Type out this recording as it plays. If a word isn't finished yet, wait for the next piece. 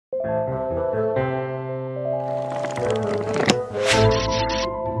What's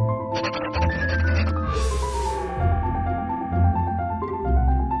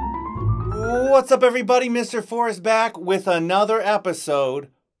up, everybody? Mr. Forrest back with another episode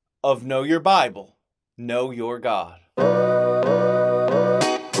of Know Your Bible, Know Your God.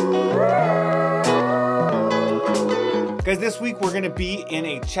 Guys, this week we're going to be in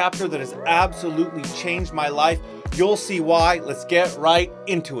a chapter that has absolutely changed my life. You'll see why. Let's get right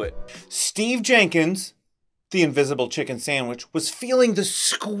into it. Steve Jenkins, the invisible chicken sandwich, was feeling the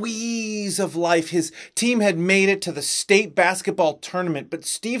squeeze of life. His team had made it to the state basketball tournament, but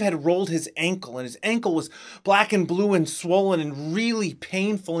Steve had rolled his ankle, and his ankle was black and blue and swollen and really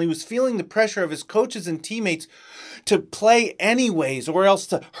painful. And he was feeling the pressure of his coaches and teammates to play anyways, or else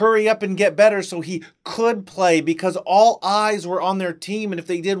to hurry up and get better so he could play, because all eyes were on their team, and if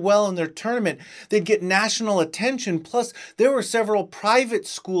they did well in their tournament, they'd get national attention. Plus, there were several private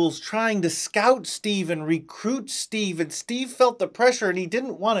schools trying to scout Steve and recruit Steve, and Steve felt the pressure, and he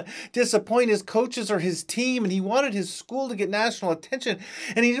didn't want to disappoint his coaches or his team, and he wanted his school to get national attention,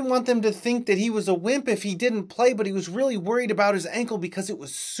 and he didn't want them to think that he was a wimp if he didn't play, but he was really worried about his ankle because it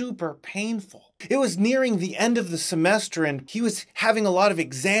was super painful. It was nearing the end of the semester, and he was having a lot of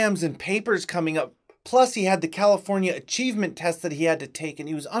exams and papers coming up. Plus, he had the California achievement test that he had to take, and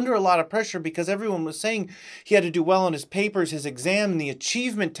he was under a lot of pressure because everyone was saying he had to do well on his papers, his exam, and the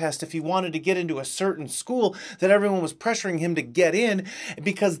achievement test if he wanted to get into a certain school, that everyone was pressuring him to get in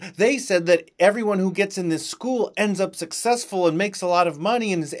because they said that everyone who gets in this school ends up successful and makes a lot of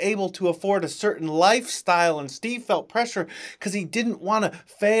money and is able to afford a certain lifestyle. And Steve felt pressure because he didn't want to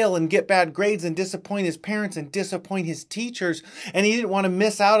fail and get bad grades and disappoint his parents and disappoint his teachers, and he didn't want to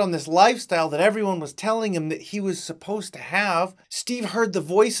miss out on this lifestyle that everyone was telling him that he was supposed to have. Steve heard the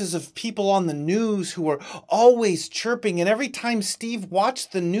voices of people on the news who were always chirping, and every time Steve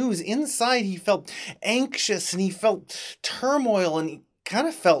watched the news, inside he felt anxious and he felt turmoil and he kind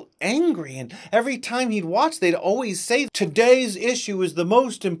of felt angry. And every time he'd watch, they'd always say, "Today's issue is the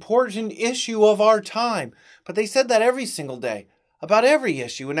most important issue of our time." But they said that every single day, about every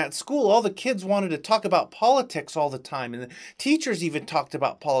issue. And at school, all the kids wanted to talk about politics all the time. And the teachers even talked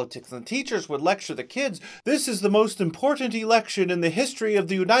about politics. And the teachers would lecture the kids, "This is the most important election in the history of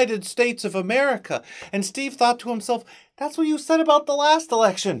the United States of America." And Steve thought to himself, that's what you said about the last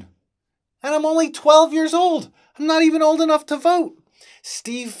election. And I'm only 12 years old. I'm not even old enough to vote.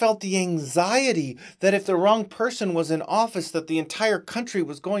 Steve felt the anxiety that if the wrong person was in office, that the entire country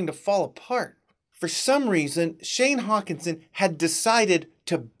was going to fall apart. For some reason, Shane Hawkinson had decided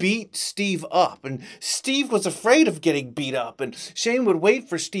to beat Steve up, and Steve was afraid of getting beat up, and Shane would wait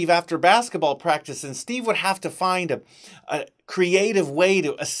for Steve after basketball practice, and Steve would have to find a creative way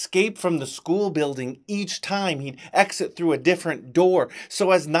to escape from the school building each time. He'd exit through a different door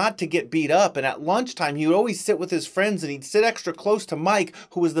so as not to get beat up. And at lunchtime, he would always sit with his friends, and he'd sit extra close to Mike,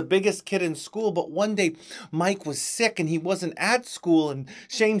 who was the biggest kid in school. But one day, Mike was sick and he wasn't at school, and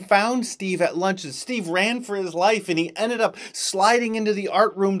Shane found Steve at lunch, and Steve ran for his life, and he ended up sliding into the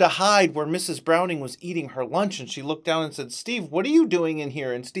art room to hide where Mrs. Browning was eating her lunch. And she looked down and said, "Steve, what are you doing in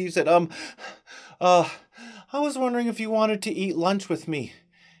here?" And Steve said, I was wondering if you wanted to eat lunch with me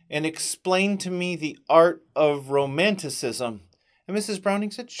and explain to me the art of romanticism." And Mrs.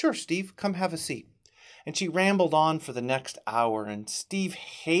 Browning said, "Sure, Steve, come have a seat." And she rambled on for the next hour, and Steve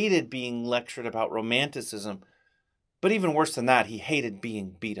hated being lectured about romanticism. But even worse than that, he hated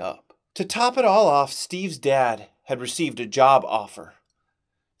being beat up. To top it all off, Steve's dad had received a job offer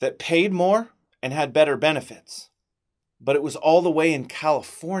that paid more and had better benefits. But it was all the way in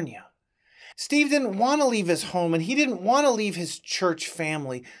California. Steve didn't want to leave his home, and he didn't want to leave his church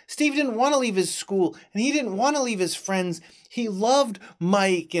family. Steve didn't want to leave his school, and he didn't want to leave his friends. He loved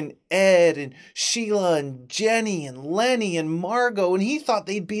Mike and Ed and Sheila and Jenny and Lenny and Margot, and he thought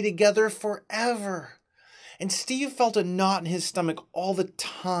they'd be together forever. And Steve felt a knot in his stomach all the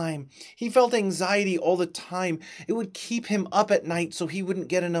time. He felt anxiety all the time. It would keep him up at night so he wouldn't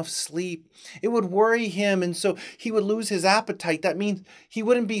get enough sleep. It would worry him, and so he would lose his appetite. That means he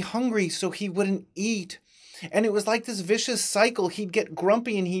wouldn't be hungry, so he wouldn't eat. And it was like this vicious cycle. He'd get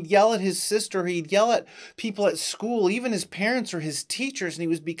grumpy and he'd yell at his sister. He'd yell at people at school, even his parents or his teachers, and he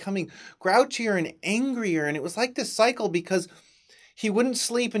was becoming grouchier and angrier. And it was like this cycle because he wouldn't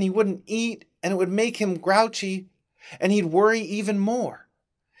sleep and he wouldn't eat, and it would make him grouchy, and he'd worry even more.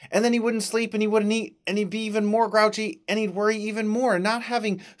 And then he wouldn't sleep and he wouldn't eat, and he'd be even more grouchy, and he'd worry even more. And not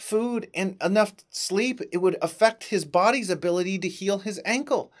having food and enough sleep, it would affect his body's ability to heal his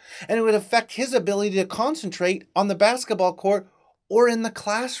ankle. And it would affect his ability to concentrate on the basketball court or in the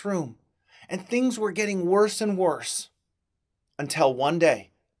classroom. And things were getting worse and worse until one day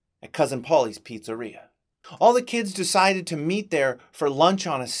at Cousin Paulie's Pizzeria. All the kids decided to meet there for lunch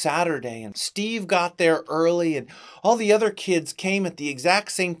on a Saturday, and Steve got there early, and all the other kids came at the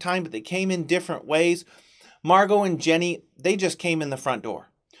exact same time, but they came in different ways. Margot and Jenny, they just came in the front door.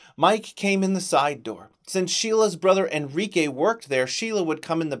 Mike came in the side door. Since Sheila's brother Enrique worked there, Sheila would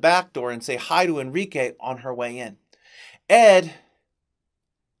come in the back door and say hi to Enrique on her way in. Ed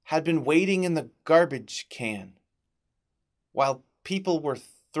had been waiting in the garbage can while people were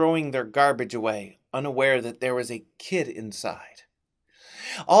throwing their garbage away, unaware that there was a kid inside.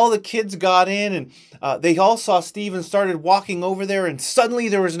 All the kids got in, and they all saw Steve and started walking over there, and suddenly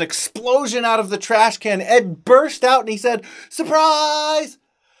there was an explosion out of the trash can. Ed burst out and he said, "Surprise!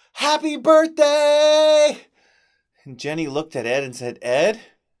 Happy birthday!" And Jenny looked at Ed and said, "Ed,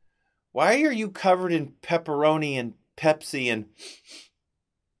 why are you covered in pepperoni and Pepsi and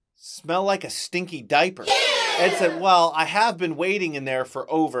smell like a stinky diaper?" Ed said, "Well, I have been waiting in there for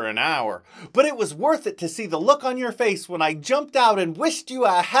over an hour, but it was worth it to see the look on your face when I jumped out and wished you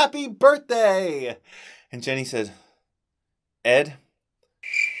a happy birthday." And Jenny said, "Ed,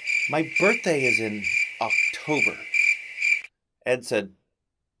 my birthday is in October." Ed said,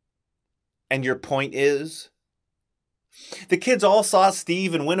 "And your point is?" The kids all saw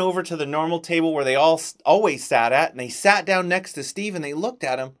Steve and went over to the normal table where they always sat at, and they sat down next to Steve and they looked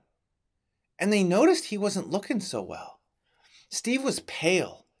at him. And they noticed he wasn't looking so well. Steve was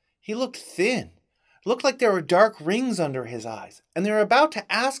pale. He looked thin. It looked like there were dark rings under his eyes. And they were about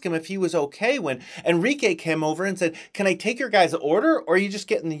to ask him if he was okay when Enrique came over and said, "Can I take your guys' order, or are you just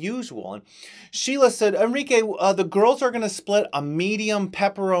getting the usual?" And Sheila said, "Enrique, the girls are going to split a medium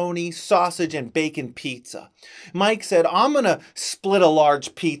pepperoni, sausage, and bacon pizza." Mike said, "I'm going to split a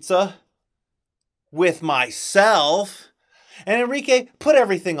large pizza with myself." And Enrique put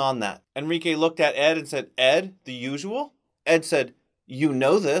everything on that. Enrique looked at Ed and said, "Ed, the usual?" Ed said, "You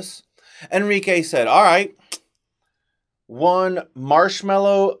know this." Enrique said, "All right, 1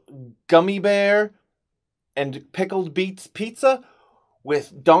 marshmallow gummy bear and pickled beets pizza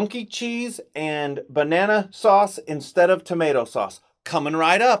with donkey cheese and banana sauce instead of tomato sauce. Coming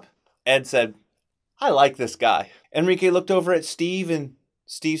right up." Ed said, "I like this guy." Enrique looked over at Steve and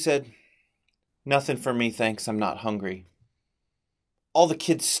Steve said, "Nothing for me, thanks. I'm not hungry." All the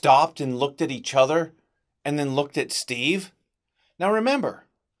kids stopped and looked at each other and then looked at Steve. Now remember,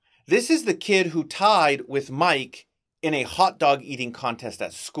 this is the kid who tied with Mike in a hot dog eating contest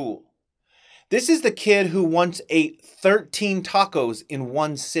at school. This is the kid who once ate 13 tacos in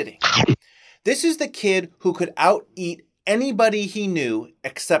one sitting. This is the kid who could out-eat anybody he knew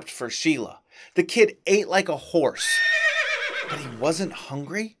except for Sheila. The kid ate like a horse, but he wasn't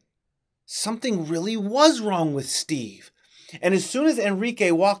hungry. Something really was wrong with Steve. And as soon as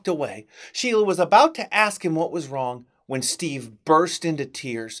Enrique walked away, Sheila was about to ask him what was wrong when Steve burst into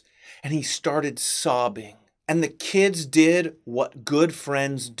tears and he started sobbing. And the kids did what good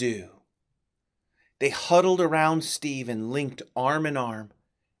friends do. They huddled around Steve and linked arm in arm,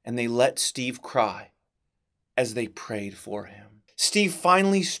 and they let Steve cry as they prayed for him. Steve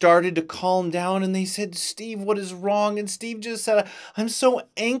finally started to calm down, and they said, "Steve, what is wrong?" And Steve just said, "I'm so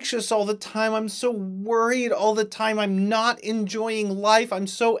anxious all the time. I'm so worried all the time. I'm not enjoying life. I'm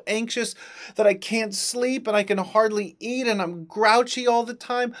so anxious that I can't sleep and I can hardly eat, and I'm grouchy all the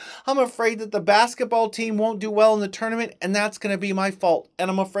time. I'm afraid that the basketball team won't do well in the tournament, and that's going to be my fault.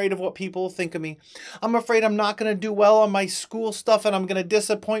 And I'm afraid of what people will think of me. I'm afraid I'm not going to do well on my school stuff, and I'm going to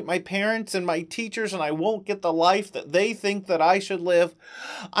disappoint my parents and my teachers, and I won't get the life that they think that I should live.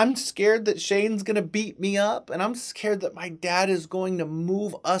 I'm scared that Shane's going to beat me up, and I'm scared that my dad is going to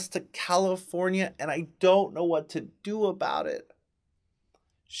move us to California, and I don't know what to do about it."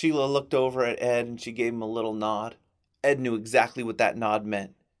 Sheila looked over at Ed and she gave him a little nod. Ed knew exactly what that nod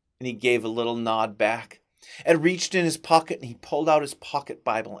meant, and he gave a little nod back. Ed reached in his pocket and he pulled out his pocket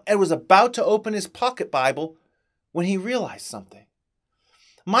Bible. Ed was about to open his pocket Bible when he realized something.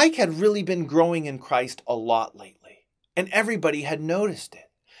 Mike had really been growing in Christ a lot lately. And everybody had noticed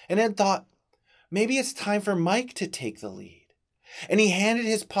it. And Ed thought, maybe it's time for Mike to take the lead. And he handed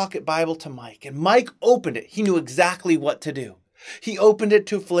his pocket Bible to Mike. And Mike opened it. He knew exactly what to do. He opened it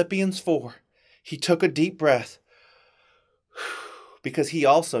to Philippians 4. He took a deep breath because he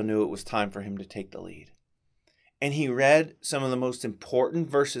also knew it was time for him to take the lead. And he read some of the most important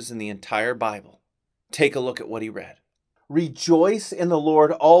verses in the entire Bible. Take a look at what he read. "Rejoice in the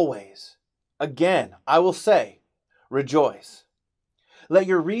Lord always. Again, I will say, rejoice. Let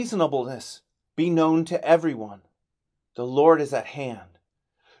your reasonableness be known to everyone. The Lord is at hand.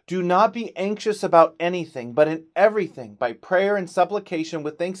 Do not be anxious about anything, but in everything, by prayer and supplication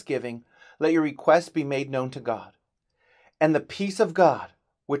with thanksgiving, let your requests be made known to God. And the peace of God,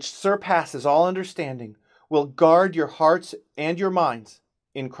 which surpasses all understanding, will guard your hearts and your minds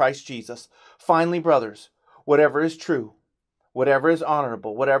in Christ Jesus. Finally, brothers, whatever is true, whatever is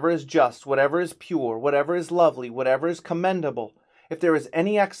honorable, whatever is just, whatever is pure, whatever is lovely, whatever is commendable, if there is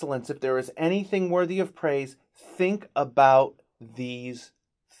any excellence, if there is anything worthy of praise, think about these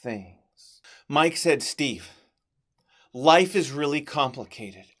things. Mike said, Steve, life is really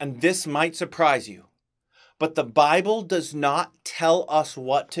complicated, and this might surprise you, but the Bible does not tell us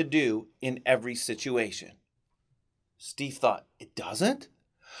what to do in every situation. Steve thought, it doesn't?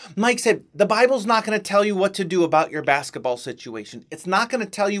 Mike said, the Bible's not going to tell you what to do about your basketball situation. It's not going to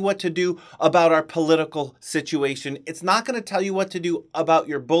tell you what to do about our political situation. It's not going to tell you what to do about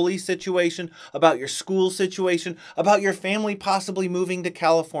your bully situation, about your school situation, about your family possibly moving to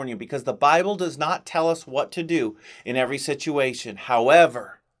California, because the Bible does not tell us what to do in every situation.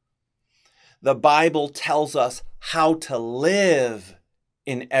 However, the Bible tells us how to live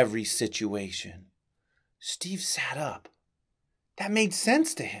in every situation. Steve sat up. That made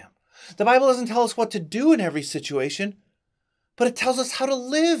sense to him. The Bible doesn't tell us what to do in every situation, but it tells us how to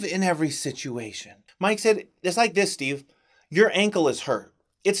live in every situation. Mike said, it's like this, Steve. Your ankle is hurt.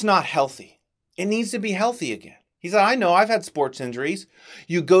 It's not healthy. It needs to be healthy again. He said, I know, I've had sports injuries.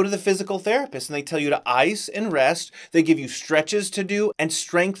 You go to the physical therapist and they tell you to ice and rest. They give you stretches to do and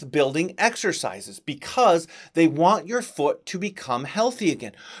strength building exercises because they want your foot to become healthy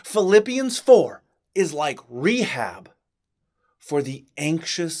again. Philippians 4 is like rehab for the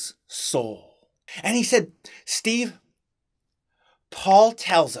anxious soul. And he said, Steve, Paul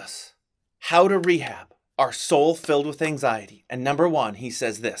tells us how to rehab our soul filled with anxiety. And number one, he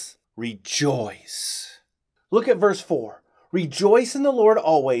says this, rejoice. Look at verse 4. Rejoice in the Lord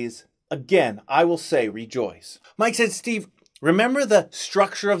always. Again, I will say rejoice. Mike said, Steve, remember the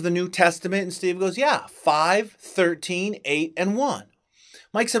structure of the New Testament? And Steve goes, yeah, 5, 13, 8, and 1.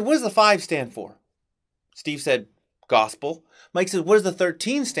 Mike said, what does the 5 stand for? Steve said, gospel. Mike said, what does the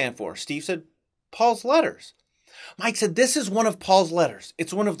 13 stand for? Steve said, Paul's letters. Mike said, this is one of Paul's letters.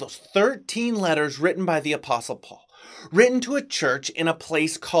 It's one of those 13 letters written by the Apostle Paul, written to a church in a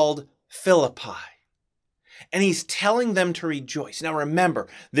place called Philippi. And he's telling them to rejoice. Now remember,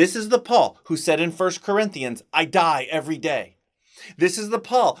 this is the Paul who said in 1 Corinthians, I die every day. This is the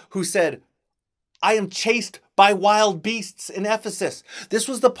Paul who said, I am chased by wild beasts in Ephesus. This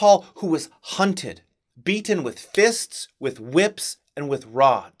was the Paul who was hunted, beaten with fists, with whips, and with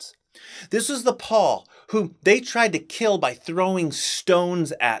rods. This was the Paul who they tried to kill by throwing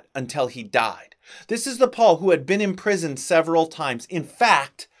stones at until he died. This is the Paul who had been imprisoned several times. In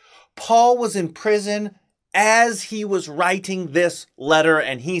fact, Paul was in prison as he was writing this letter,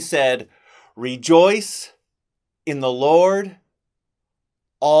 and he said, rejoice in the Lord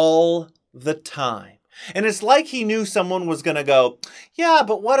all the time. And it's like he knew someone was going to go, yeah,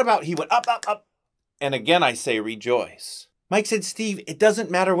 but what about, he went up, up, up. And again, I say rejoice. Mike said, Steve, it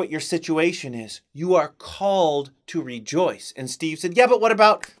doesn't matter what your situation is. You are called to rejoice. And Steve said, yeah, but what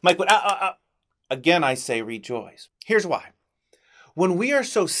about, Mike went, Again, I say rejoice. Here's why. When we are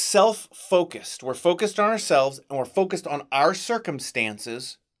so self-focused, we're focused on ourselves and we're focused on our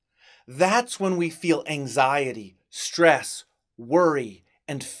circumstances, that's when we feel anxiety, stress, worry,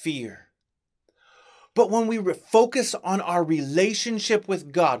 and fear. But when we focus on our relationship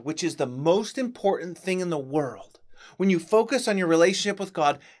with God, which is the most important thing in the world, when you focus on your relationship with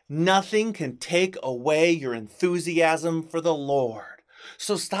God, nothing can take away your enthusiasm for the Lord.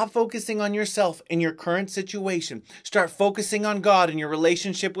 So stop focusing on yourself and your current situation. Start focusing on God and your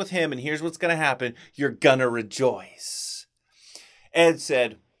relationship with Him, and here's what's going to happen. You're going to rejoice. Ed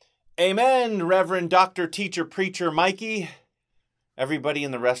said, Amen, Reverend Dr. Teacher Preacher Mikey. Everybody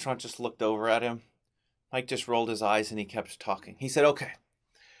in the restaurant just looked over at him. Mike just rolled his eyes and he kept talking. He said, okay,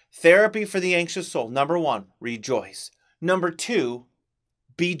 therapy for the anxious soul. Number 1, rejoice. Number 2,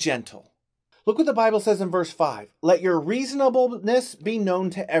 be gentle. Look what the Bible says in verse 5. Let your reasonableness be known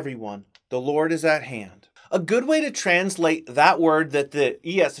to everyone. The Lord is at hand. A good way to translate that word that the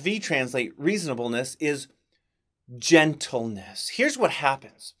ESV translate reasonableness is gentleness. Here's what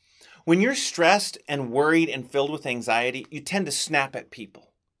happens. When you're stressed and worried and filled with anxiety, you tend to snap at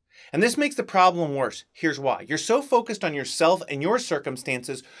people. And this makes the problem worse. Here's why. You're so focused on yourself and your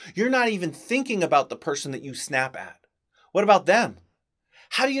circumstances, you're not even thinking about the person that you snap at. What about them?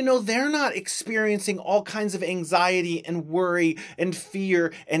 How do you know they're not experiencing all kinds of anxiety and worry and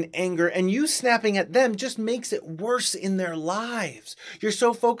fear and anger? And you snapping at them just makes it worse in their lives. You're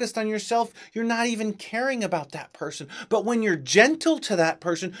so focused on yourself, you're not even caring about that person. But when you're gentle to that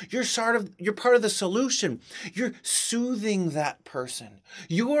person, you're part of the solution. You're soothing that person.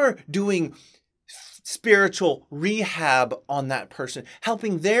 You're doing spiritual rehab on that person,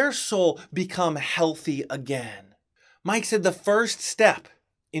 helping their soul become healthy again. Mike said the first step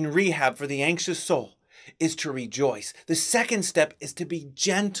in rehab for the anxious soul is to rejoice. The second step is to be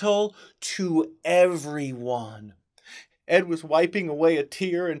gentle to everyone. Ed was wiping away a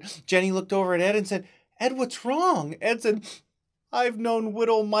tear, and Jenny looked over at Ed and said, "Ed, what's wrong?" Ed said, "I've known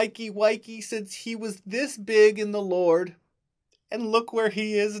little KYBKYG since he was this big in the Lord, and look where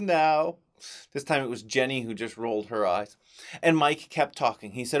he is now." This time it was Jenny who just rolled her eyes. And Mike kept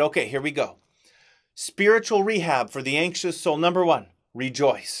talking. He said, "Okay, here we go. Spiritual rehab for the anxious soul. Number 1,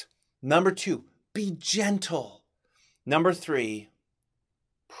 rejoice. Number 2, be gentle. Number 3,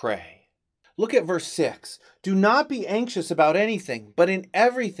 pray." Look at verse 6. "Do not be anxious about anything, but in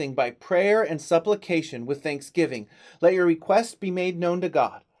everything by prayer and supplication with thanksgiving, let your requests be made known to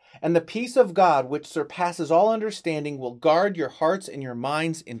God. And the peace of God, which surpasses all understanding, will guard your hearts and your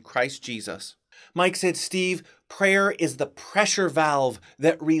minds in Christ Jesus." Mike said, "Steve, prayer is the pressure valve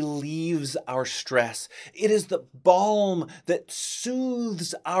that relieves our stress. It is the balm that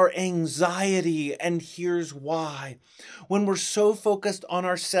soothes our anxiety, and here's why. When we're so focused on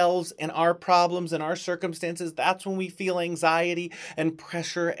ourselves and our problems and our circumstances, that's when we feel anxiety and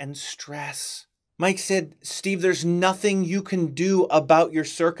pressure and stress." Mike said, "Steve, there's nothing you can do about your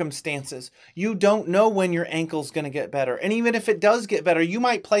circumstances. You don't know when your ankle's going to get better. And even if it does get better, you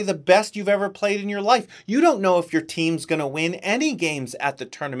might play the best you've ever played in your life. You don't know if your team's going to win any games at the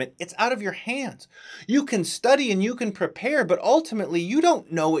tournament. It's out of your hands. You can study and you can prepare, but ultimately you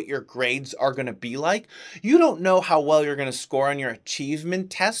don't know what your grades are going to be like. You don't know how well you're going to score on your achievement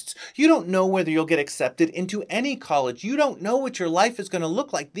tests. You don't know whether you'll get accepted into any college. You don't know what your life is going to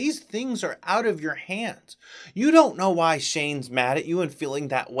look like. These things are out of your hands. You don't know why Shane's mad at you and feeling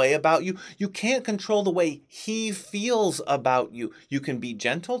that way about you. You can't control the way he feels about you. You can be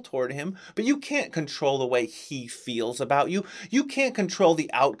gentle toward him, but you can't control the way he feels about you. You can't control the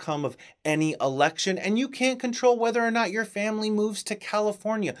outcome of any election, and you can't control whether or not your family moves to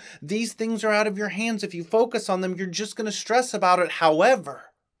California. These things are out of your hands. If you focus on them, you're just going to stress about it.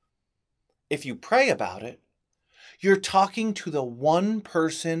 However, if you pray about it, you're talking to the one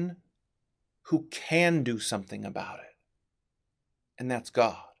person who can do something about it. And that's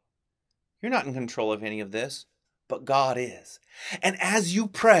God. You're not in control of any of this, but God is. And as you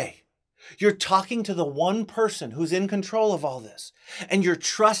pray, you're talking to the one person who's in control of all this. And your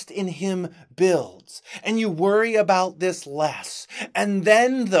trust in him builds. And you worry about this less. And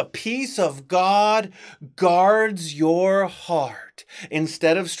then the peace of God guards your heart.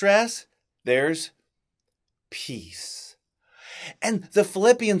 Instead of stress, there's peace. And the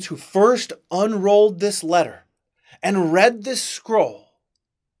Philippians who first unrolled this letter and read this scroll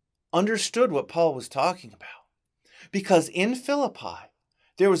understood what Paul was talking about. Because in Philippi,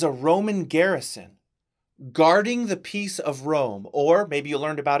 there was a Roman garrison guarding the peace of Rome, or maybe you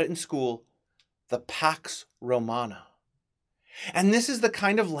learned about it in school, the Pax Romana. And this is the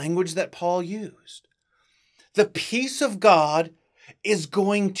kind of language that Paul used. The peace of God is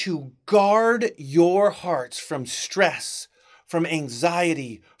going to guard your hearts from stress, from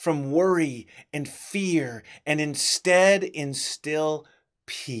anxiety, from worry and fear, and instead instill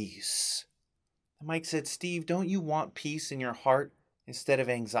peace. Mike said, "Steve, don't you want peace in your heart instead of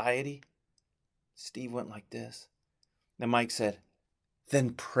anxiety?" Steve went like this. And Mike said, "Then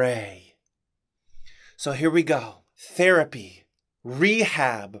pray." So here we go. Therapy,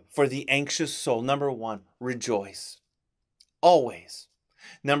 rehab for the anxious soul. Number 1, rejoice. Always.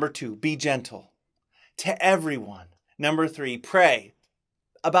 Number 2, be gentle to everyone. Number 3, pray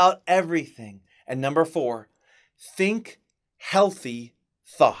about everything. And number 4, think healthy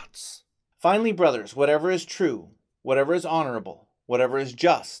thoughts. Finally, brothers, whatever is true, whatever is honorable, whatever is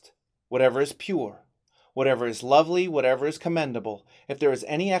just, whatever is pure, whatever is lovely, whatever is commendable, if there is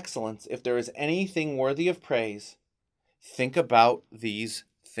any excellence, if there is anything worthy of praise, think about these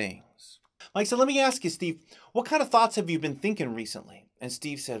things. Mike said, "Let me ask you, Steve, what kind of thoughts have you been thinking recently?" And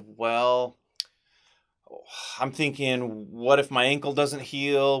Steve said, "Well, I'm thinking, what if my ankle doesn't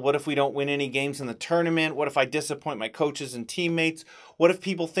heal? What if we don't win any games in the tournament? What if I disappoint my coaches and teammates? What if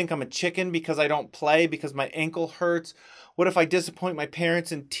people think I'm a chicken because I don't play because my ankle hurts? What if I disappoint my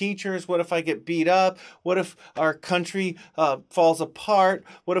parents and teachers? What if I get beat up? What if our country falls apart?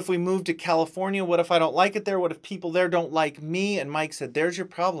 What if we move to California? What if I don't like it there? What if people there don't like me?" And Mike said, "There's your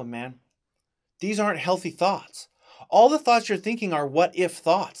problem, man. These aren't healthy thoughts. All the thoughts you're thinking are what-if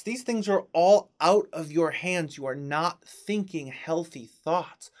thoughts. These things are all out of your hands. You are not thinking healthy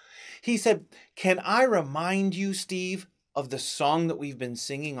thoughts." He said, "Can I remind you, Steve, of the song that we've been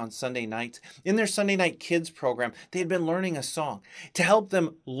singing on Sunday nights. In their Sunday Night Kids program, they had been learning a song to help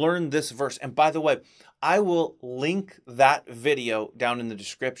them learn this verse. And by the way, I will link that video down in the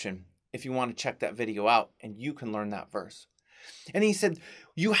description if you want to check that video out and you can learn that verse. And he said,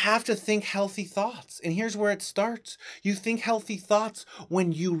 you have to think healthy thoughts. And here's where it starts. You think healthy thoughts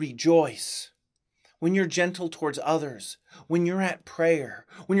when you rejoice, when you're gentle towards others, when you're at prayer,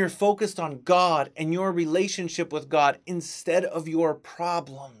 when you're focused on God and your relationship with God instead of your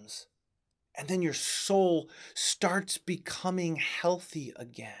problems. And then your soul starts becoming healthy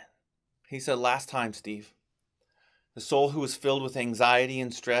again. He said, last time, Steve, the soul who is filled with anxiety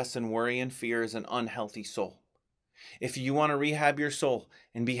and stress and worry and fear is an unhealthy soul. If you want to rehab your soul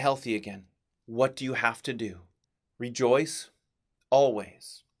and be healthy again, what do you have to do? Rejoice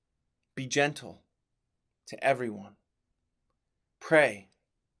always. Be gentle to everyone. Pray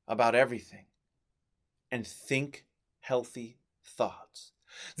about everything. And think healthy thoughts.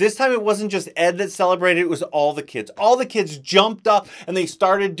 This time it wasn't just Ed that celebrated, it was all the kids. All the kids jumped up and they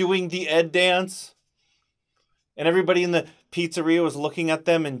started doing the Ed dance. And everybody in the pizzeria was looking at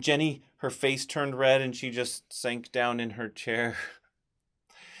them, and Jenny, her face turned red and she just sank down in her chair.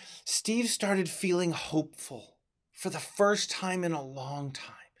 Steve started feeling hopeful for the first time in a long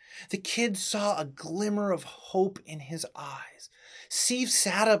time. The kids saw a glimmer of hope in his eyes. Steve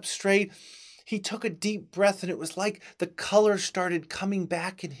sat up straight. He took a deep breath and it was like the color started coming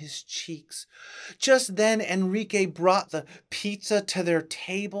back in his cheeks. Just then, Enrique brought the pizza to their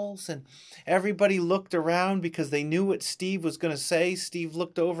tables and everybody looked around because they knew what Steve was going to say. Steve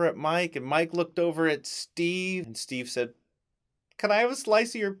looked over at Mike and Mike looked over at Steve. And Steve said, "Can I have a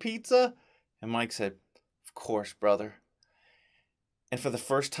slice of your pizza?" And Mike said, "Of course, brother." And for the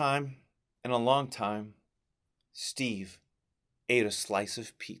first time in a long time, Steve ate a slice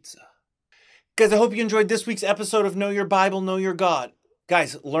of pizza. Guys, I hope you enjoyed this week's episode of Know Your Bible, Know Your God.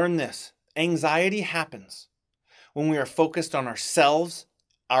 Guys, learn this. Anxiety happens when we are focused on ourselves,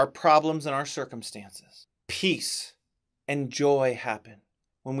 our problems, and our circumstances. Peace and joy happen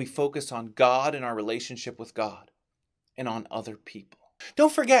when we focus on God and our relationship with God and on other people.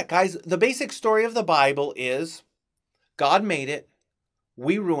 Don't forget, guys, the basic story of the Bible is God made it,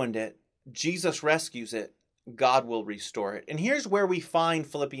 we ruined it, Jesus rescues it, God will restore it. And here's where we find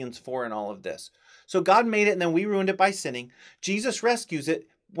Philippians 4 in all of this. So God made it and then we ruined it by sinning. Jesus rescues it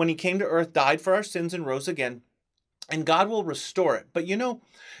when he came to earth, died for our sins and rose again. And God will restore it. But you know,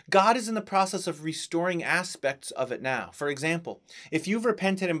 God is in the process of restoring aspects of it now. For example, if you've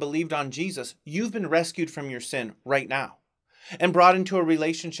repented and believed on Jesus, you've been rescued from your sin right now and brought into a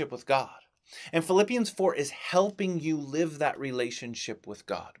relationship with God. And Philippians 4 is helping you live that relationship with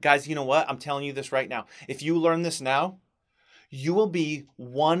God. Guys, you know what? I'm telling you this right now. If you learn this now, you will be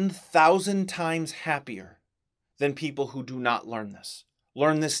 1,000 times happier than people who do not learn this.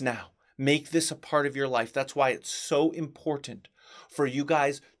 Learn this now. Make this a part of your life. That's why it's so important for you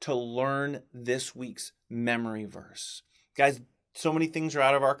guys to learn this week's memory verse. Guys, so many things are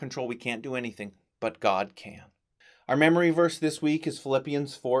out of our control. We can't do anything, but God can. Our memory verse this week is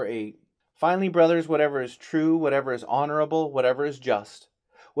Philippians 4:8. Finally, brothers, whatever is true, whatever is honorable, whatever is just,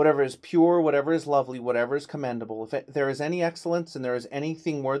 whatever is pure, whatever is lovely, whatever is commendable, if there is any excellence and there is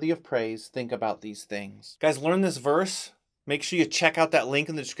anything worthy of praise, think about these things. Guys, learn this verse. Make sure you check out that link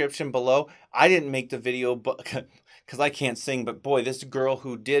in the description below. I didn't make the video because I can't sing, but boy, this girl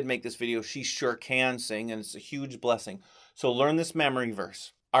who did make this video, she sure can sing, and it's a huge blessing. So learn this memory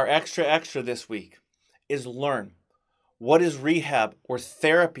verse. Our extra this week is learn. What is rehab or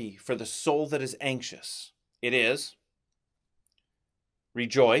therapy for the soul that is anxious? It is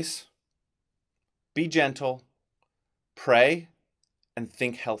rejoice, be gentle, pray, and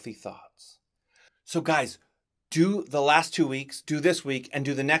think healthy thoughts. So guys, do the last 2 weeks, do this week, and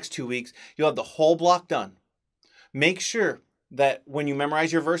do the next 2 weeks. You'll have the whole block done. Make sure that when you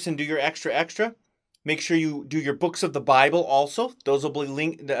memorize your verse and do your extra, make sure you do your books of the Bible also. Those will be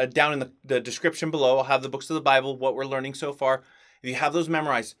linked down in the description below. I'll have the books of the Bible, what we're learning so far. If you have those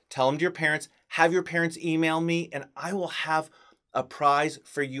memorized, tell them to your parents. Have your parents email me, and I will have a prize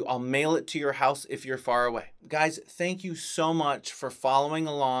for you. I'll mail it to your house if you're far away. Guys, thank you so much for following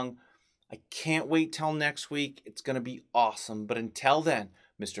along. I can't wait till next week. It's going to be awesome. But until then,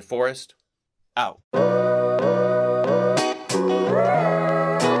 Mr. Forrest, out.